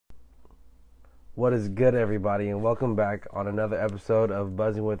What is good, everybody, and welcome back on another episode of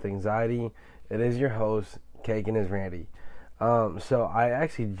Buzzing with Anxiety. It is your host, Cake and is Randy. So I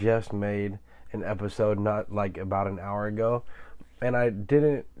actually just made an episode not like about an hour ago, and I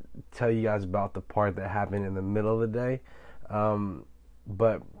didn't tell you guys about the part that happened in the middle of the day.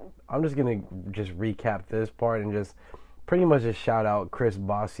 But I'm just gonna just recap this part and just pretty much just shout out Chris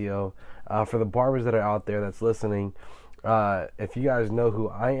Basio for the barbers that are out there that's listening. If you guys know who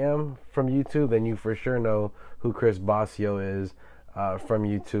I am from YouTube, then you for sure know who Chris Basio is from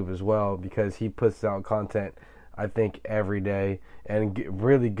YouTube as well, because he puts out content, I think, every day, and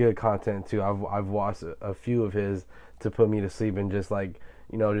really good content too. I've watched a few of his to put me to sleep, and just like,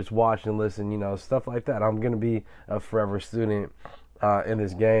 just watch and listen, stuff like that. I'm gonna be a forever student in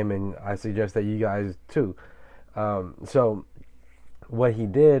this game, and I suggest that you guys too. So what he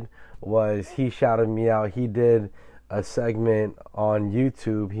did was he shouted me out. He did a segment on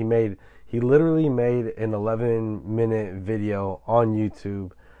YouTube. He literally made an 11-minute video on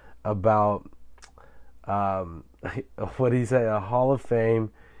YouTube about what did he say? A Hall of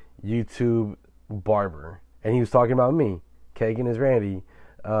Fame YouTube barber, and he was talking about me, Kagan is Randy.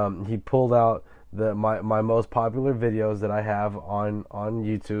 He pulled out my most popular videos that I have on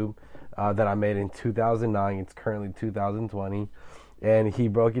YouTube that I made in 2009. It's currently 2020, and he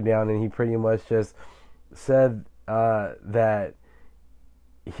broke it down, and he pretty much just said that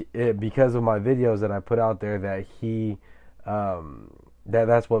because of my videos that I put out there, that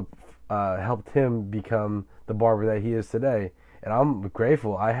that's what helped him become the barber that he is today. And I'm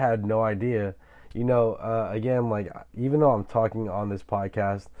grateful. I had no idea. Again, like, even though I'm talking on this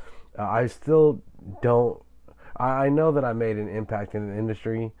podcast, I still don't. I know that I made an impact in the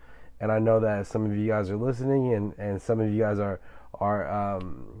industry, and I know that some of you guys are listening, and some of you guys are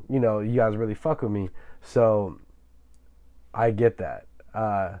you guys really fuck with me. So I get that.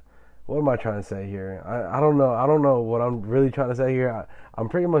 What am I trying to say here? I don't know. I don't know what I'm really trying to say here. I'm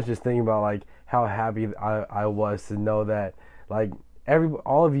pretty much just thinking about like how happy I was to know that like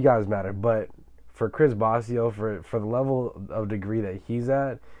all of you guys matter. But for Chris Basio, for the level of degree that he's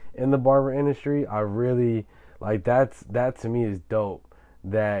at in the barber industry, I really like that to me is dope.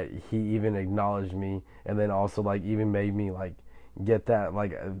 That he even acknowledged me, and then also like even made me like get that.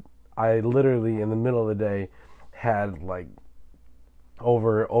 Like, I literally in the middle of the day had like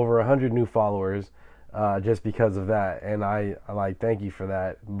over 100 new followers just because of that, and I like thank you for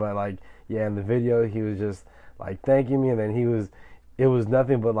that. But like, yeah, in the video he was just like thanking me, and then it was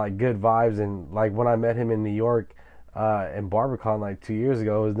nothing but like good vibes. And like when I met him in New York in BarberCon like 2 years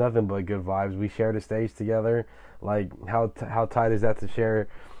ago, it was nothing but good vibes. We shared a stage together. Like, how tight is that to share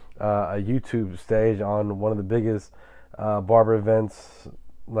a YouTube stage on one of the biggest barber events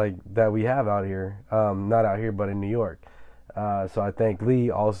like that we have out here, not out here but in New York. So I thank Lee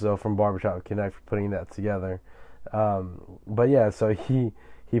also from Barbershop Connect for putting that together. But yeah, so he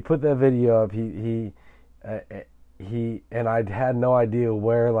put that video up. He and I had no idea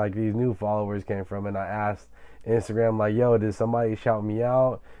where like these new followers came from, and I asked Instagram like, yo, did somebody shout me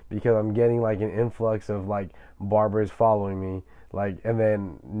out, because I'm getting like an influx of like barbers following me, like, and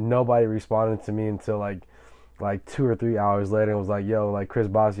then nobody responded to me until like 2 or 3 hours later, and was like, yo, like Chris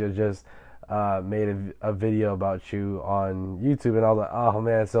Basio just made a video about you on YouTube. And I was like, oh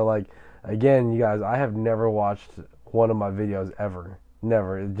man. So like, again, you guys, I have never watched one of my videos ever,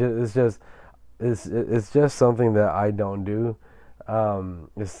 never. It's just something that I don't do.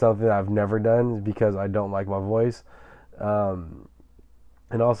 It's something that I've never done because I don't like my voice.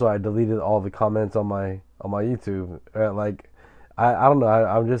 And also I deleted all the comments on my YouTube. Like, I don't know.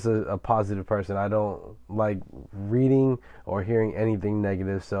 I'm just a positive person. I don't like reading or hearing anything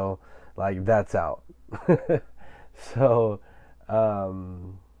negative. So like, that's out. So,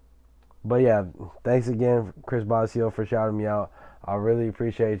 but yeah, thanks again, Chris Basio, for shouting me out. I really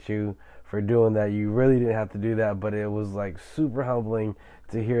appreciate you for doing that. You really didn't have to do that, but it was like super humbling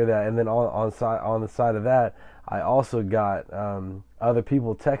to hear that. And then on the side of that, I also got other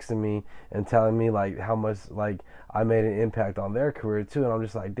people texting me and telling me like how much like I made an impact on their career too. And I'm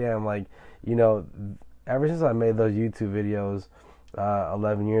just like, damn, like, ever since I made those YouTube videos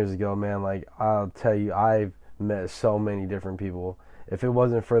 11 years ago, man, like, I'll tell you, I've met so many different people. If it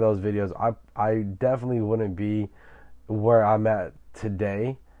wasn't for those videos, I definitely wouldn't be where I'm at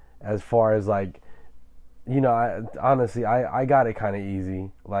today, as far as like, honestly, I got it kind of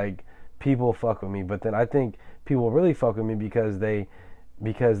easy. Like, people fuck with me, but then I think people really fuck with me because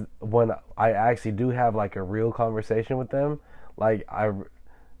when I actually do have like a real conversation with them, like I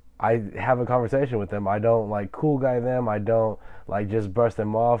have a conversation with them. I don't like cool guy them. I don't like just brush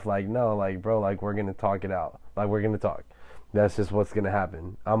them off. Like, no, like, bro, like, we're gonna talk it out. Like, we're gonna talk. That's just what's gonna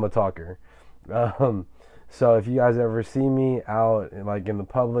happen. I'm a talker. Um, so if you guys ever see me out like in the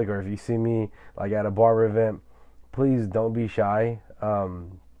public, or if you see me like at a barber event, please don't be shy.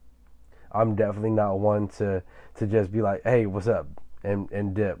 I'm definitely not one to just be like, hey, what's up,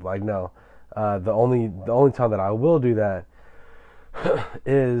 and dip. Like, no. The only time that I will do that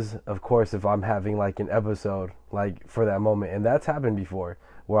is, of course, if I'm having like an episode like for that moment, and that's happened before,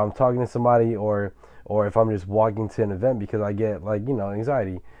 where I'm talking to somebody, or if I'm just walking to an event, because I get like,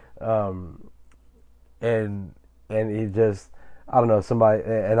 anxiety, and it just, I don't know, somebody,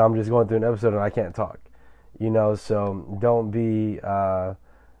 and I'm just going through an episode and I can't talk, so don't be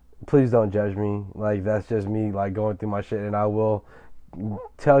please don't judge me. Like, that's just me like going through my shit, and I will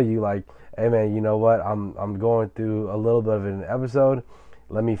tell you like, hey man, you know what? I'm going through a little bit of an episode.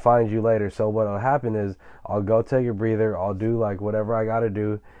 Let me find you later. So what'll happen is I'll go take a breather. I'll do like whatever I gotta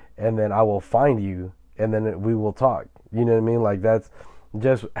do, and then I will find you, and then we will talk. You know what I mean? Like, that's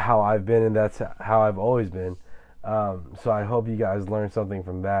just how I've been, and that's how I've always been. So I hope you guys learned something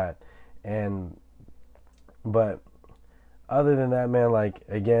from that. But other than that, man, like,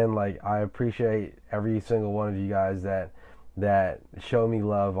 again, like, I appreciate every single one of you guys that show me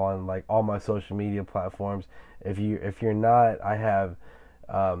love on like all my social media platforms. If you're not, I have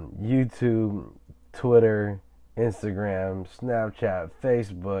YouTube, Twitter, Instagram, Snapchat,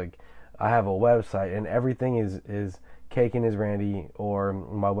 Facebook. I have a website, and everything is Cakin is Randy, or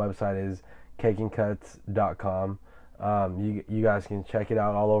my website is cakincuts.com. You guys can check it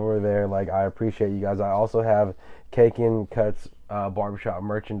out all over there. Like, I appreciate you guys. I also have Cakin Cuts barbershop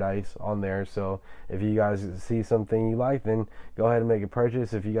merchandise on there. So if you guys see something you like, then go ahead and make a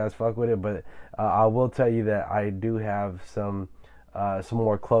purchase if you guys fuck with it. But I will tell you that I do have some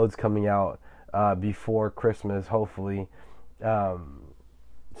more clothes coming out before Christmas, hopefully.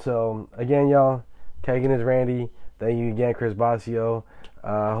 So again, y'all, Cakin is Randy. Thank you again, Chris Basio.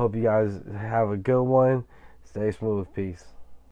 I hope you guys have a good one. Stay smooth. Peace.